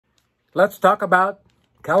Let's talk about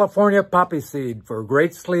California poppy seed for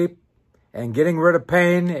great sleep and getting rid of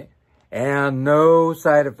pain and no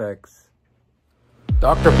side effects.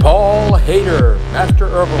 Dr. Paul Haider, Master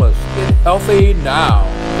Herbalist. Get healthy now.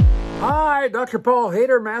 Hi, Dr. Paul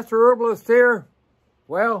Haider, Master Herbalist here.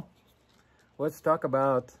 Well, let's talk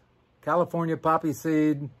about California poppy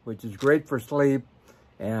seed, which is great for sleep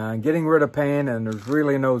and getting rid of pain, and there's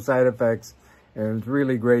really no side effects. And it's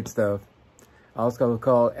really great stuff. Also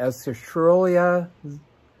called Eschscholzia,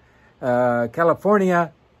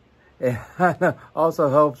 California. It also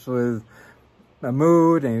helps with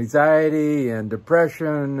mood, and anxiety, and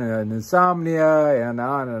depression, and insomnia, and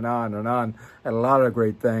on and on and on. And a lot of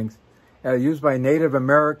great things. Used by Native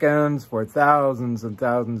Americans for thousands and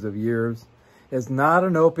thousands of years. It's not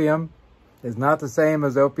an opium. It's not the same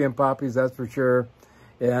as opium poppies, that's for sure.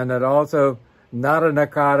 And it also not a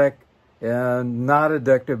narcotic and not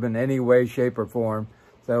addictive in any way, shape, or form.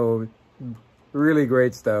 So really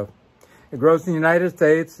great stuff. It grows in the United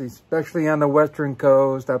States, especially on the western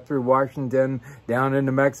coast, up through Washington, down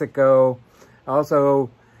into Mexico.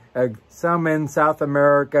 Also, some in South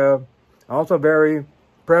America. Also very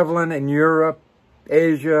prevalent in Europe,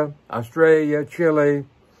 Asia, Australia, Chile,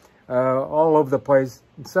 all over the place.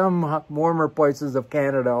 Some warmer places of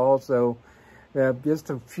Canada also. Just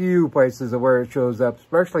a few places where it shows up,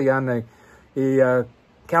 especially on the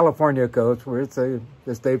California coast, where it's the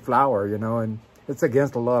state flower, you know, and it's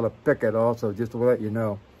against a lot of picket also, just to let you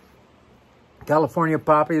know. California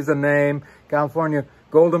poppy is the name. California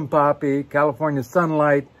golden poppy, California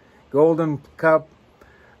sunlight, golden cup,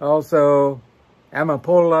 also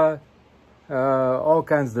amapola, all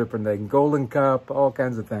kinds of different things. Golden cup, all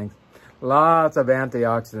kinds of things. Lots of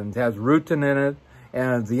antioxidants. It has rutin in it,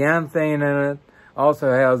 and zeaxanthin in it.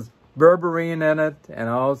 Also has berberine in it, and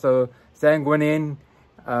also sanguinine,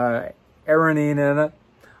 arenine in it.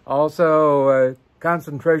 Also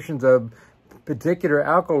concentrations of particular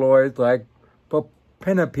alkaloids like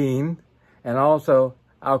propinapine and also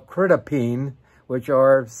alkridipine, which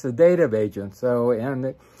are sedative agents. So,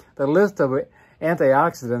 and the list of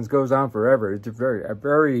antioxidants goes on forever. It's a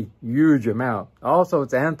very huge amount. Also,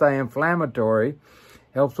 it's anti-inflammatory.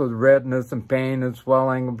 Helps with redness and pain and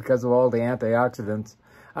swelling because of all the antioxidants.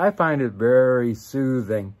 I find it very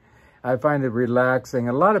soothing. I find it relaxing.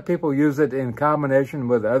 A lot of people use it in combination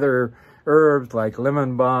with other herbs like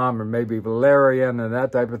lemon balm or maybe valerian and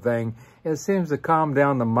that type of thing. It seems to calm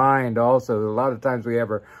down the mind also. A lot of times we have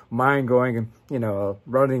our mind going, you know,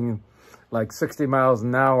 running like 60 miles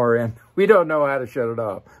an hour and we don't know how to shut it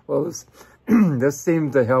off. Well, this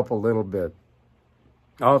seems to help a little bit.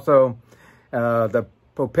 Also, the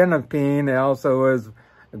propinapine also is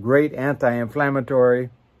a great anti-inflammatory.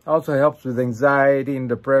 Also helps with anxiety and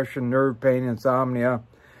depression, nerve pain, insomnia.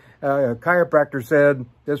 A chiropractor said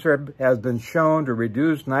this herb has been shown to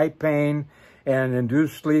reduce night pain and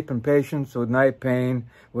induce sleep in patients with night pain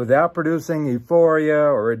without producing euphoria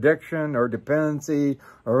or addiction or dependency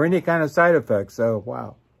or any kind of side effects. So,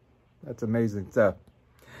 wow, that's amazing stuff.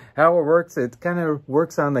 How it works, it kind of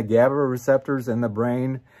works on the GABA receptors in the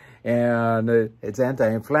brain, and it's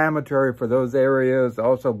anti-inflammatory for those areas.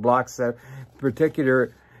 Also blocks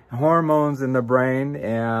particular hormones in the brain,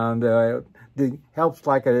 and it helps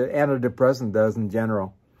like an antidepressant does in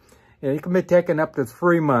general. And it can be taken up to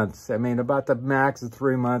 3 months. I mean, about the max is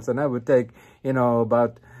 3 months, and I would take, you know,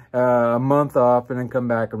 about a month off and then come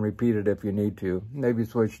back and repeat it if you need to. Maybe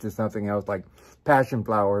switch to something else like passion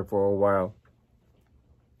flower for a while.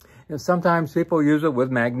 And sometimes people use it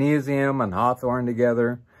with magnesium and hawthorn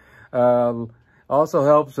together. Also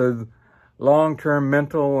helps with long-term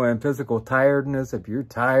mental and physical tiredness. If you're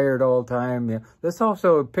tired all the time, yeah. This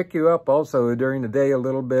also will pick you up also during the day a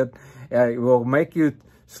little bit. It will make you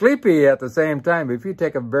sleepy at the same time. If you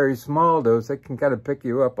take a very small dose, it can kind of pick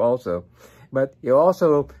you up also. But you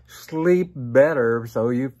also sleep better, so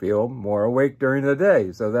you feel more awake during the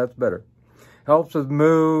day. So that's better. Helps with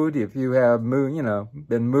mood, if you have mood, you know,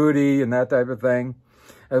 been moody and that type of thing.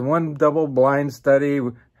 And one double-blind study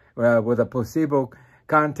with a placebo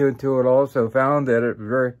content to it also found that it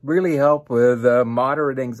really helped with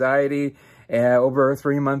moderate anxiety over a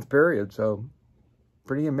 3-month period. So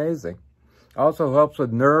pretty amazing. Also helps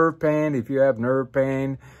with nerve pain, if you have nerve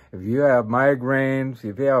pain, if you have migraines,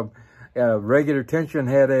 if you have regular tension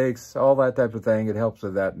headaches, all that type of thing. It helps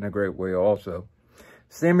with that in a great way also.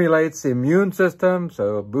 Stimulates the immune system,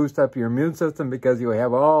 so boost up your immune system because you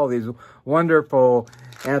have all these wonderful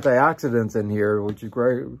antioxidants in here, which is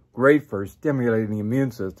great for stimulating the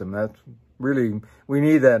immune system. That's really, we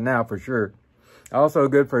need that now for sure. Also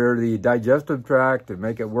good for the digestive tract to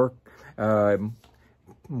make it work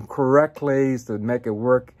correctly, to make it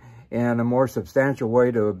work and a more substantial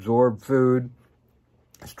way to absorb food.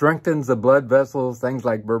 Strengthens the blood vessels. Things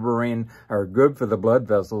like berberine are good for the blood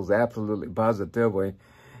vessels, absolutely, positively.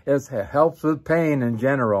 It helps with pain in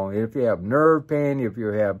general. If you have nerve pain, if you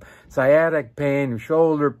have sciatic pain,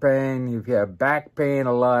 shoulder pain, if you have back pain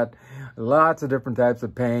a lot, lots of different types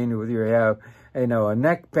of pain, whether you have, a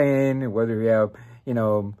neck pain, whether you have,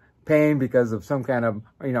 pain because of some kind of,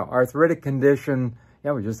 arthritic condition.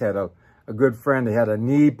 Yeah, we just had a good friend that had a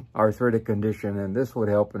knee arthritic condition, and this would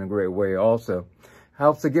help in a great way also.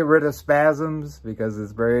 Helps to get rid of spasms because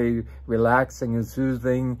it's very relaxing and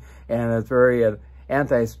soothing, and it's very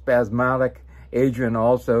anti-spasmodic agent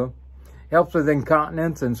also. Helps with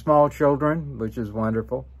incontinence in small children, which is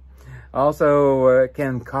wonderful. Also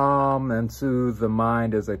can calm and soothe the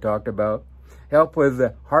mind, as I talked about. Help with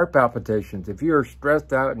heart palpitations. If you're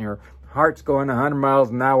stressed out and your heart's going 100 miles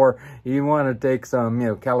an hour, you want to take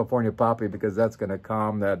some, California poppy, because that's going to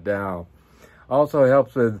calm that down. Also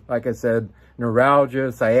helps with, like I said,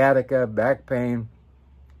 neuralgia, sciatica, back pain.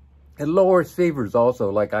 It lowers fevers also,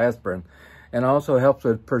 like aspirin. And also helps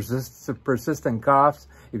with persistent coughs.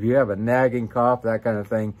 If you have a nagging cough, that kind of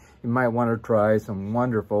thing, you might want to try some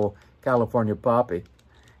wonderful California poppy.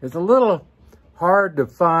 It's a little hard to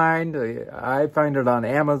find. I find it on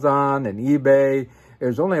Amazon and eBay.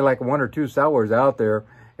 There's only like 1 or 2 sellers out there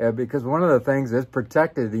because one of the things is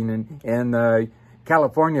protected in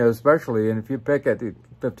California especially, and if you pick it, it's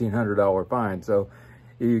 $1,500 fine. So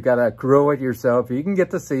you got to grow it yourself. You can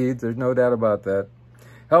get the seeds. There's no doubt about that.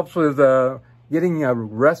 Helps with getting a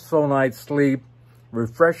restful night's sleep,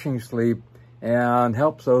 refreshing sleep, and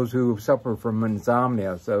helps those who suffer from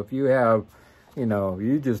insomnia. So if you have,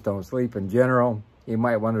 you just don't sleep in general, you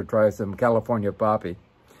might want to try some California poppy.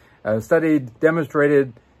 A study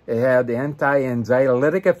demonstrated it had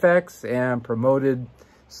anti-anxiolytic effects and promoted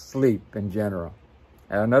sleep in general.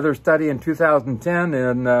 Another study in 2010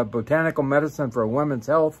 in Botanical Medicine for Women's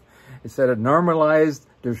Health, it said it normalized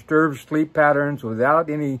disturbed sleep patterns without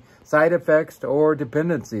any side effects or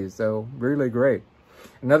dependencies. So really great.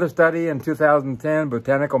 Another study in 2010,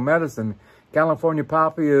 Botanical Medicine, California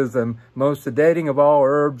poppy is the most sedating of all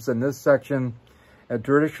herbs in this section. It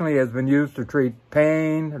traditionally has been used to treat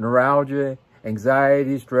pain, neuralgia,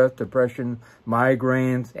 anxiety, stress, depression,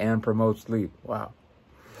 migraines, and promote sleep. Wow.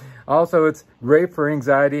 Also, it's great for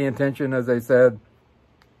anxiety and tension, as I said.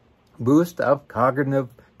 Boost up cognitive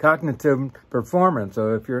performance.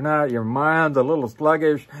 So if you're not, your mind's a little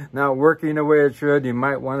sluggish, not working the way it should, you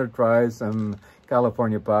might want to try some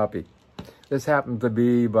California poppy. This happens to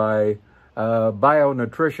be by Bio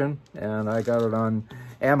Nutrition, and I got it on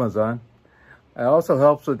Amazon. It also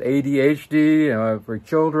helps with ADHD for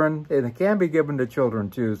children, and it can be given to children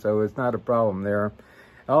too, so it's not a problem there.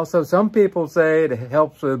 Also, some people say it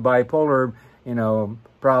helps with bipolar,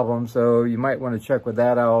 problems, so you might want to check with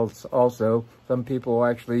that also. Some people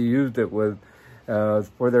actually used it with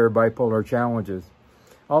for their bipolar challenges.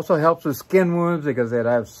 Also helps with skin wounds because it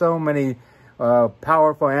has so many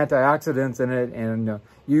powerful antioxidants in it, and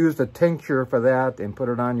use the tincture for that and put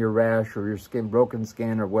it on your rash or your skin, broken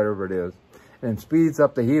skin or whatever it is. And speeds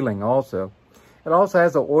up the healing also. It also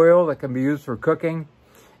has an oil that can be used for cooking.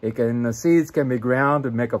 The seeds can be ground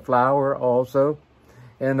to make a flour also.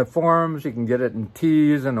 And the forms, you can get it in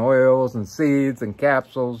teas and oils and seeds and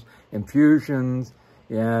capsules, infusions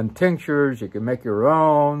and tinctures. You can make your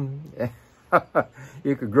own.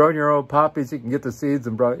 You could grow your own poppies. You can get the seeds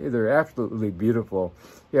and they're absolutely beautiful.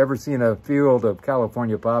 You ever seen a field of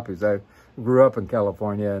California poppies? I grew up in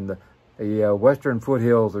California, and the western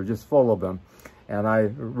foothills are just full of them. And I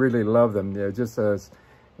really love them. They're just a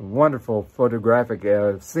wonderful photographic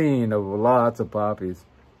scene of lots of poppies.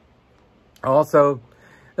 Also,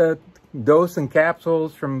 dose in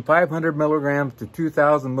capsules from 500 milligrams to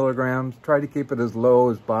 2,000 milligrams. Try to keep it as low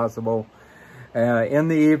as possible. In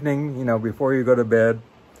the evening, before you go to bed.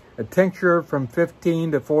 A tincture from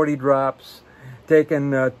 15 to 40 drops,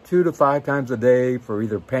 taken 2 to 5 times a day for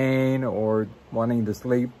either pain or wanting to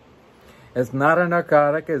sleep. It's not a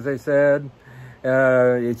narcotic, as I said.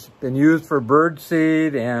 It's been used for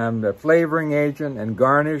birdseed and a flavoring agent and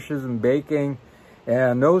garnishes and baking,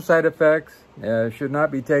 and no side effects. Should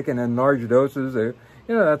not be taken in large doses.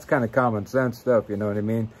 That's kind of common sense stuff, you know what I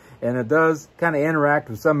mean? And it does kind of interact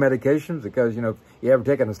with some medications because, if you ever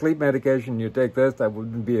taken a sleep medication, you take this, that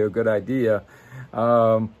wouldn't be a good idea.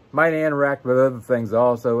 Might interact with other things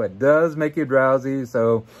also. It does make you drowsy,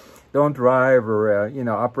 so don't drive or,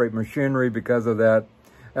 operate machinery because of that.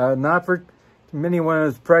 Not for anyone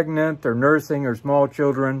who's pregnant or nursing or small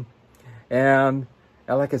children. And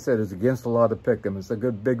like I said, it's against the law to pick them. It's a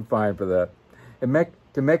good big fine for that. It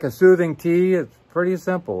to make a soothing tea, it's pretty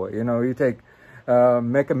simple. You know, you take,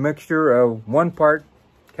 make a mixture of 1 part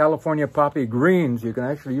California poppy greens. You can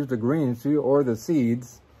actually use the greens too, or the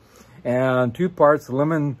seeds, and 2 parts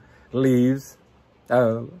lemon leaves.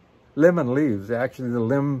 Actually the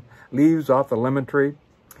lemon leaves off the lemon tree,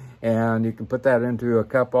 and you can put that into a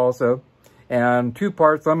cup also, and 2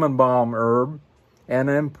 parts lemon balm herb, and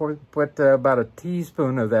then put about a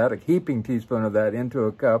teaspoon of that, a heaping teaspoon of that, into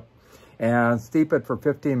a cup, and steep it for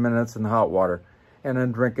 15 minutes in hot water, and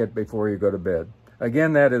then drink it before you go to bed.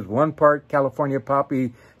 Again, that is 1 part California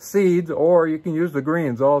poppy seeds, or you can use the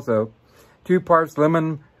greens also. 2 parts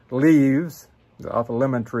lemon leaves off a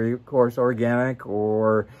lemon tree, of course, organic,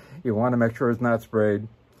 or you want to make sure it's not sprayed.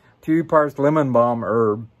 2 parts lemon balm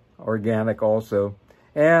herb, organic also.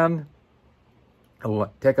 And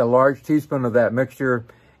take a large teaspoon of that mixture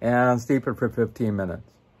and steep it for 15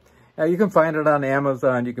 minutes. Now, you can find it on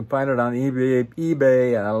Amazon, you can find it on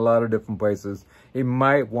eBay, and a lot of different places. You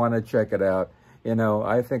might want to check it out. You know,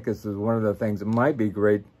 I think this is one of the things that might be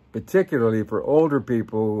great, particularly for older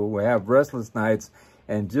people who have restless nights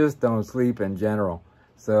and just don't sleep in general.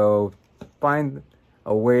 So find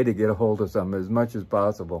a way to get a hold of some as much as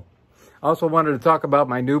possible. I also wanted to talk about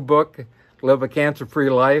my new book, Live a Cancer-Free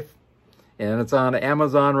Life. And it's on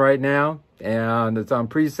Amazon right now, and it's on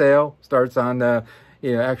pre-sale. Starts on,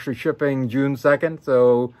 actually shipping June 2nd.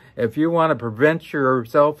 So if you want to prevent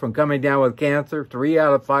yourself from coming down with cancer, 3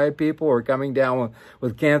 out of 5 people are coming down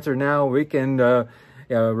with cancer now. We can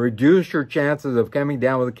reduce your chances of coming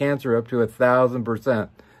down with cancer up to 1,000%.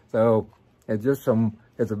 So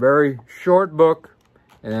it's a very short book,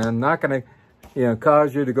 and not going to,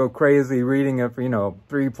 cause you to go crazy reading it for,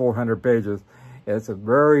 300-400 pages. It's a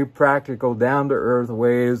very practical, down-to-earth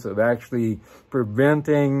ways of actually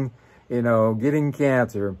preventing, getting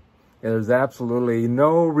cancer. There's absolutely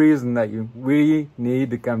no reason that we need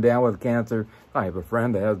to come down with cancer. I have a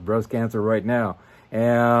friend that has breast cancer right now,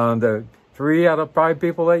 and 3 out of 5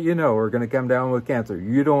 people that are going to come down with cancer.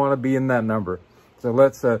 You don't want to be in that number. So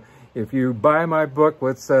let's, if you buy my book,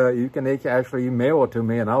 you can actually email it to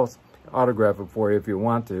me, and I'll autograph it for you if you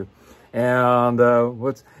want to. And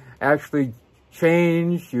let's actually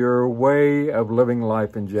change your way of living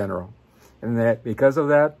life in general. And that because of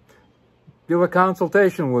that, do a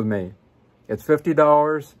consultation with me. It's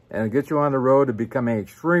 $50, and it gets you on the road to becoming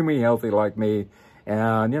extremely healthy like me.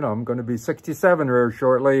 And, I'm going to be 67 very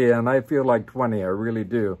shortly, and I feel like 20. I really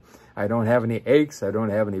do. I don't have any aches. I don't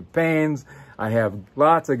have any pains. I have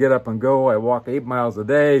lots of get up and go. I walk 8 miles a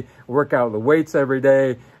day, work out the weights every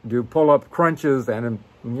day, do pull-up crunches, and,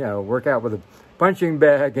 work out with a punching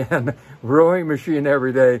bag and rowing machine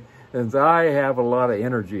every day. And so I have a lot of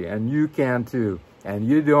energy, and you can too. And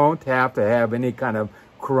you don't have to have any kind of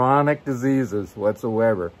chronic diseases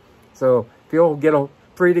whatsoever. So feel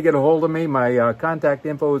free to get a hold of me. My contact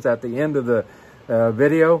info is at the end of the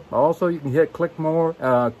video. Also, you can click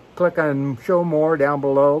on show more down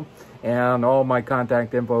below, and all my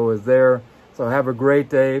contact info is there. So have a great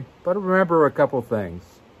day. But remember a couple things.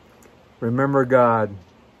 Remember God,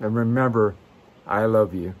 and remember, I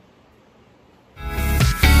love you.